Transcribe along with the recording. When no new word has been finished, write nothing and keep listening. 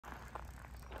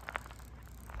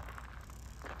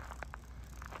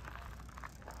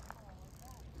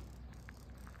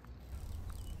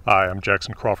Hi, I'm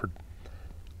Jackson Crawford.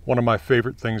 One of my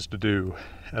favorite things to do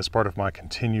as part of my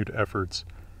continued efforts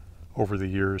over the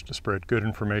years to spread good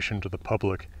information to the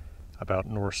public about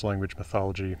Norse language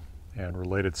mythology and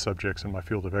related subjects in my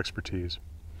field of expertise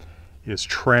is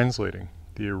translating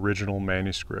the original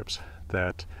manuscripts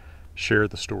that share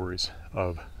the stories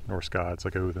of Norse gods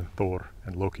like Odin, Thor,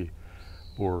 and Loki,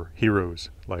 or heroes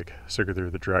like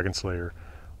Sigurdur the Dragon Slayer,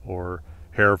 or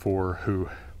Hervor, who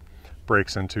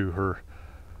breaks into her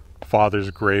father's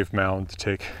grave mound to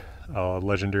take a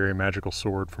legendary magical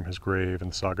sword from his grave in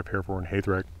the saga of Hervor and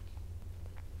Haedrek.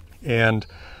 And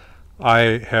I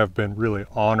have been really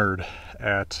honored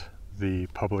at the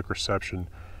public reception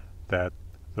that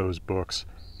those books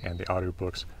and the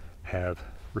audiobooks have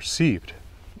received.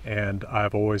 And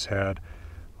I've always had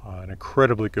an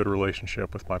incredibly good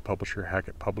relationship with my publisher,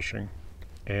 Hackett Publishing.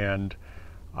 And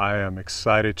I am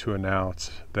excited to announce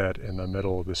that in the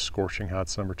middle of this scorching hot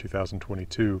summer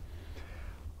 2022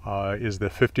 is the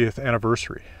 50th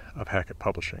anniversary of Hackett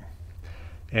Publishing.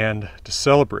 And to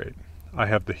celebrate, I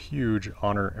have the huge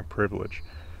honor and privilege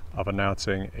of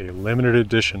announcing a limited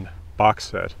edition box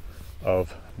set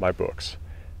of my books.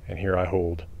 And here I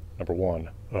hold number one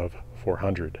of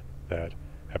 400 that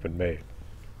have been made.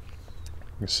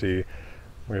 You can see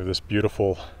we have this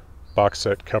beautiful box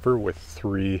set cover with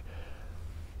three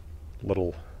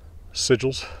little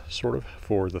sigils, sort of,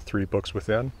 for the three books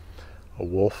within. A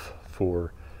wolf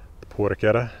for the Poetic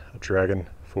Edda, a dragon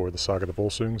for the Saga of the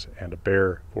Volsungs, and a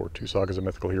bear for two sagas of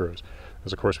mythical heroes.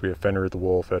 Because of course we have Fenrir the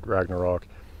wolf at Ragnarok,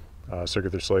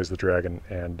 Sigurdur slays the dragon,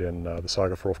 and in the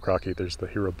Saga of Rolf Kraki there's the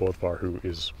hero Bodvar, who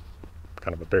is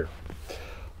kind of a bear.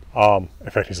 In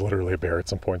fact, he's literally a bear at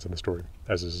some points in the story,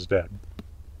 as is his dad.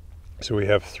 So we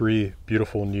have three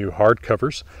beautiful new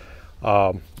hardcovers.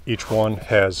 Each one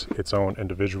has its own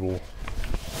individual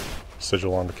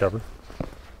sigil on the cover.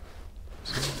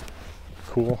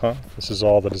 Cool, huh? This is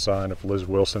all the design of Liz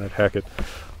Wilson at Hackett,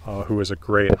 who has a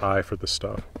great eye for this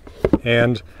stuff.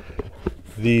 And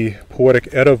the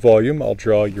Poetic Edda volume I'll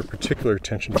draw your particular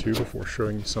attention to before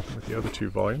showing you something with the other two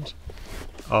volumes.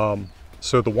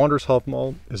 So the Wanderer's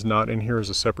Havamal is not in here as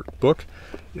a separate book.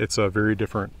 It's a very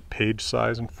different page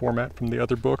size and format from the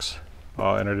other books,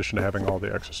 in addition to having all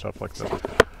the extra stuff like the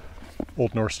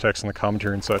Old Norse text and the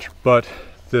commentary and such. But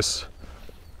this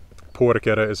Poetic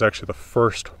Edda is actually the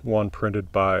first one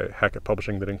printed by Hackett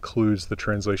Publishing that includes the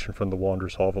translation from the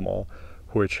Wanderer's Havamal,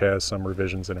 which has some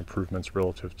revisions and improvements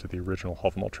relative to the original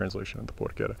Havamal translation of the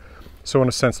Poetic Edda. So in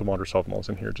a sense, the Wanderer's Havamal is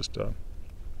in here, just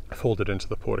folded into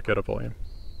the Poetic Edda volume.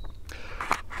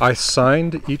 I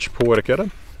signed each Poetic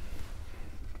Edda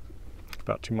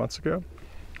about 2 months ago.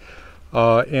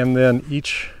 And then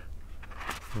each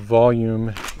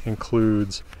volume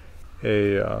includes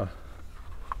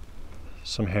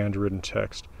some handwritten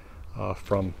text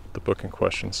from the book in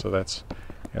question. So that's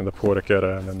in the Poetic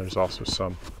Edda, and then there's also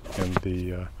some in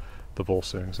the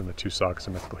Volsungs and the two sagas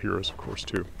of mythical heroes, of course,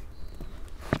 too.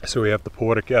 So we have the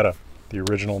Poetic Edda, the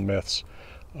original myths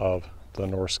of the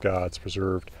Norse gods,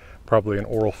 preserved probably in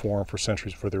oral form for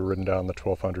centuries before they were written down in the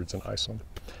 1200s in Iceland.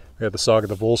 We have the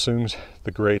Saga of the Volsungs,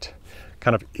 the great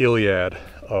kind of Iliad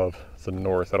of the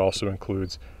North. That also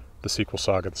includes the sequel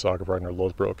saga, the Saga of Ragnar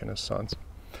Lothbrok and his sons.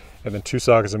 And then two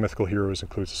sagas of mythical heroes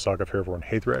includes the Saga of Hervor and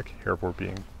Haedrek, Hervor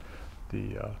being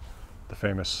the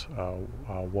famous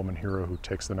woman hero who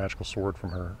takes the magical sword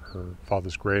from her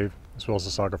father's grave, as well as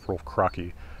the Saga of Rolf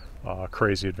Kraki, a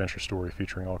crazy adventure story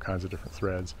featuring all kinds of different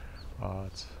threads.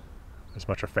 It's as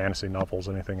much a fantasy novel as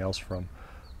anything else from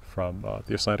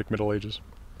the Icelandic Middle Ages.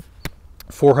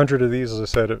 400 of these, as I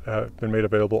said, have been made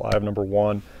available. I have number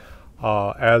one.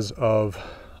 As of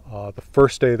the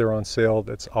first day they're on sale,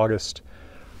 that's August,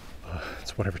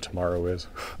 it's whatever tomorrow is,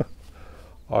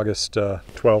 August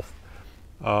 12th.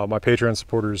 My Patreon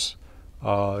supporters,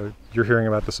 you're hearing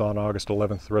about this on August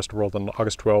 11th, the rest of the world on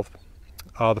August 12th.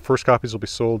 The first copies will be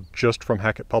sold just from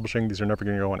Hackett Publishing. These are never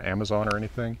going to go on Amazon or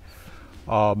anything.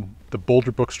 The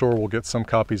Boulder Bookstore will get some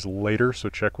copies later, so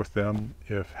check with them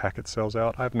if Hackett sells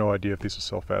out. I have no idea if these will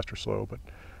sell fast or slow, but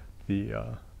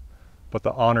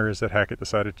the honor is that Hackett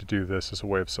decided to do this as a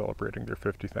way of celebrating their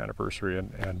 50th anniversary,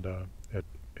 and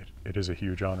it is a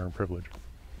huge honor and privilege.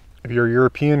 If you're a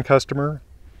European customer,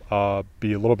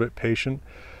 be a little bit patient.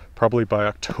 Probably by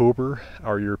October,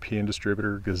 our European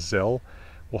distributor, Gazelle,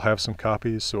 will have some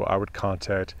copies, so I would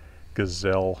contact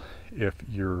Gazelle if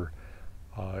you're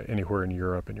anywhere in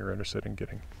Europe and you're interested in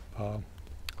getting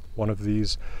one of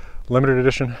these limited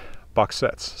edition box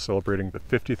sets celebrating the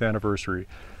 50th anniversary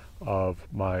of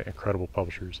my incredible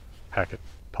publishers, Hackett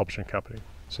Publishing Company.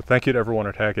 So thank you to everyone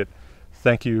at Hackett.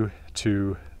 Thank you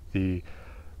to the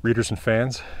readers and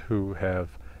fans who have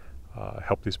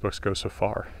help these books go so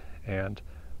far. And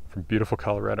from beautiful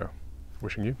Colorado,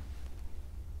 wishing you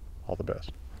all the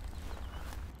best.